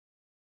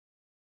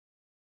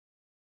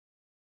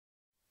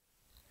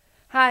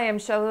Hi, I'm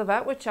Shelly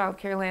Levette with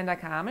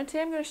childcareland.com, and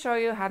today I'm going to show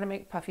you how to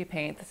make puffy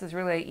paint. This is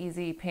really an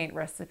easy paint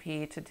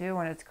recipe to do,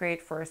 and it's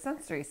great for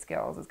sensory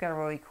skills. It's got a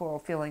really cool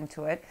feeling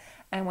to it,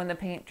 and when the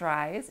paint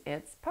dries,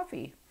 it's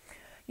puffy.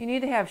 You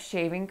need to have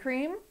shaving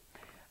cream,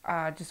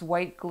 just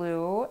white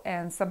glue,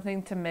 and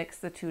something to mix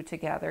the two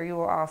together. You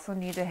will also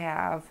need to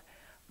have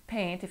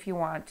paint if you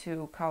want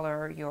to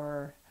color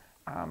your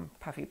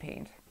puffy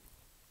paint.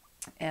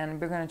 And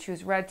we're going to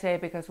choose red today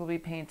because we'll be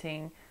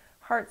painting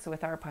hearts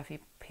with our puffy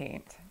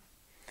paint.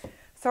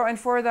 So, and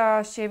for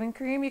the shaving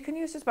cream, you can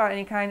use just about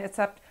any kind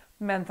except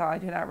menthol. I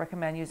do not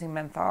recommend using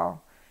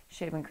menthol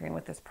shaving cream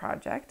with this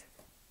project.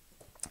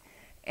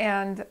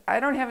 And I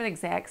don't have an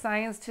exact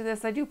science to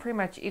this. I do pretty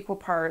much equal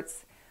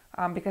parts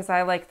because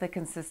I like the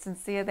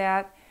consistency of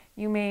that.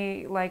 You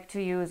may like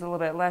to use a little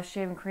bit less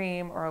shaving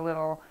cream or a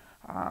little,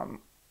 a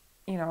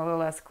little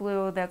less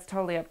glue. That's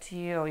totally up to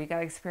you. You got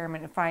to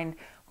experiment and find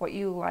what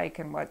you like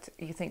and what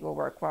you think will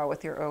work well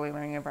with your early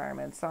learning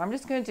environment. So I'm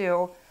just going to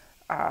do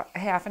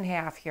half and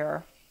half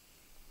here.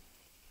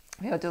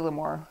 Maybe I'll do a little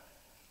more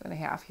than a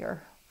half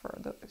here for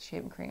the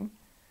shaving cream.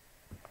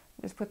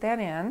 Just put that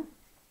in.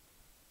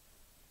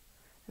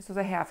 This was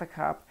a half a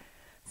cup.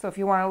 So if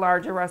you want a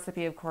larger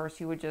recipe, of course,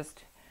 you would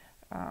just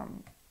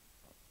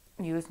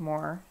use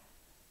more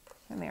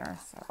in there.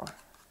 So, all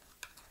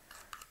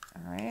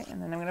right,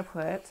 and then I'm going to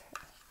put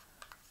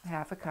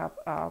half a cup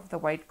of the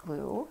white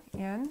glue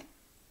in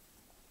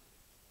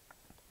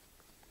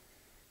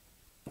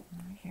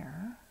right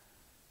here.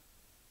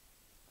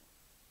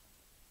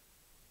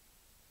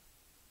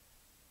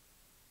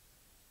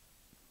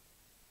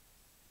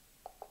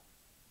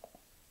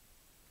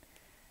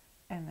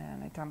 And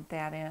then I dump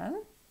that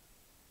in.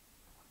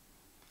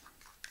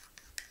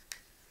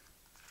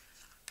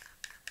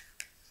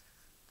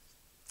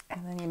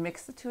 And then you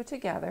mix the two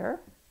together.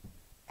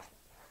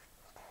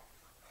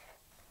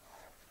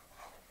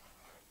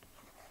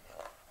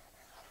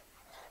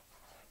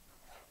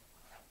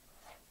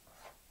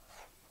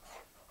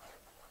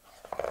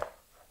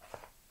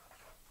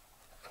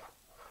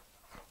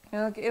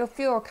 It'll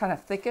feel kind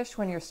of thickish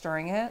when you're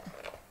stirring it.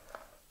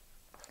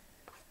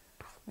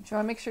 But you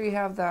want to make sure you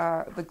have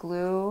the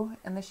glue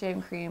and the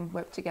shaving cream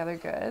whipped together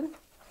good.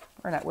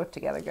 Or not whipped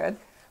together good.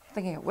 I'm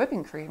thinking of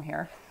whipping cream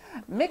here.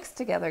 Mixed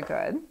together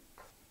good.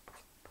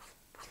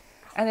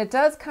 And it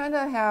does kind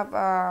of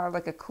have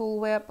like a Cool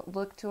Whip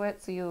look to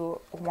it. So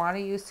you want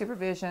to use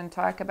supervision.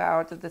 Talk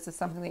about that this is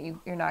something that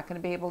you're not going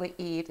to be able to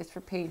eat. It's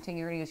for painting.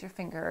 You're going to use your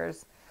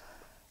fingers.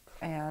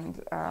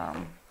 And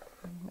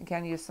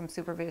again, use some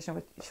supervision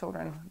with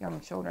children, young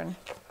children.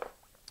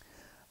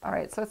 All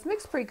right, so it's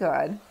mixed pretty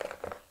good.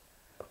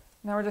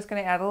 Now we're just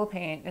going to add a little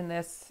paint, and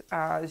this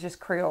is just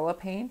Crayola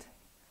paint.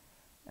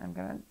 I'm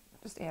going to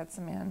just add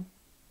some in.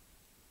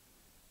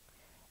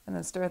 And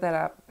then stir that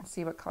up and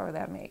see what color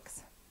that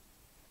makes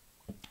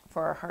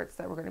for our hearts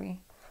that we're going to be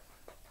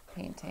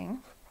painting.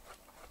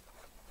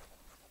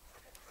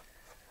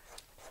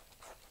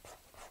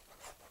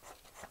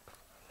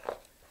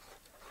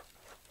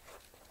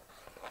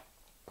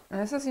 And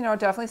this is,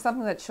 definitely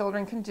something that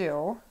children can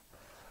do.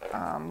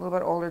 A little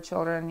bit older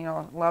children,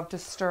 love to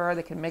stir.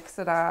 They can mix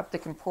it up. They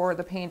can pour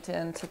the paint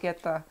in to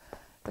get the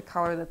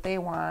color that they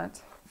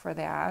want for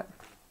that.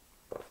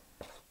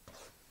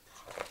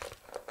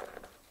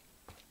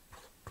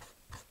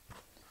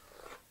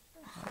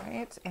 All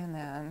right, and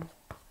then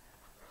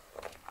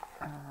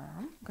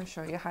I'm going to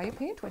show you how you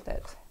paint with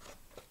it.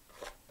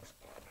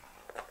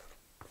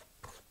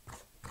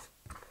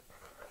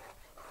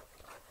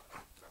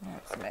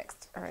 It's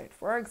mixed. All right,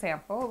 for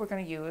example, we're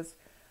going to use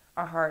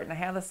a heart, and I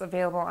have this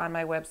available on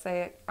my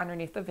website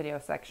underneath the video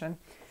section.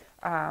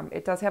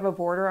 It does have a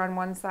border on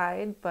one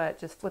side, but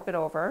just flip it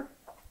over.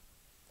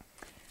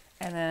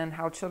 And then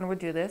how children would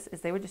do this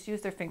is they would just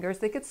use their fingers.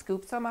 They could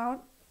scoop some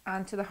out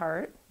onto the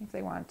heart if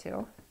they want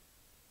to.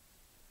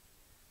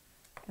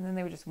 And then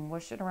they would just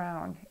mush it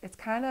around. It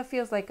kind of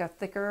feels like a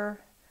thicker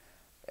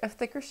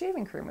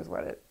shaving cream is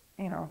what it,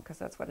 because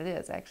that's what it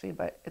is actually,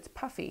 but it's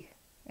puffy.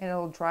 And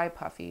it'll dry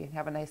puffy and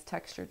have a nice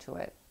texture to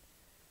it.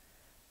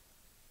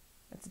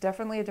 It's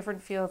definitely a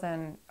different feel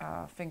than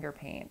finger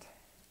paint.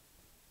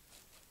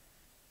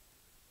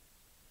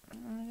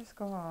 And just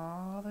go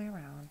all the way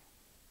around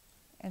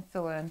and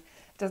fill in.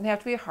 It doesn't have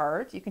to be a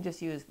heart. You can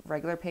just use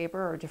regular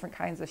paper or different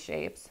kinds of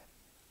shapes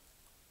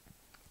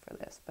for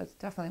this. But it's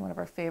definitely one of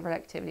our favorite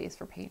activities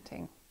for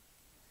painting.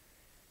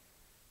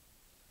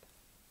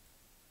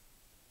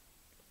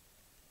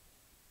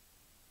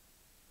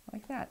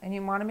 Like that. And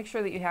you want to make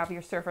sure that you have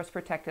your surface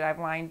protected. I've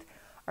lined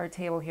our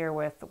table here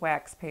with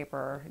wax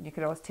paper. You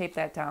could always tape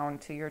that down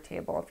to your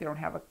table if you don't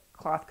have a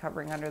cloth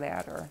covering under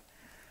that, or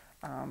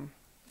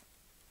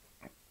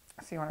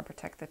so you want to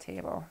protect the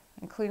table.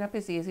 And clean up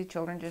is easy.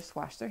 Children just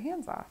wash their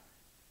hands off.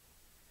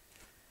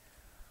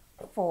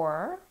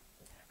 For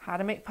how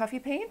to make puffy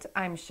paint,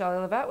 I'm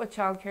Shelly Levette with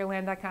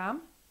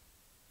childcareland.com,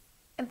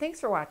 and thanks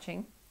for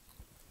watching.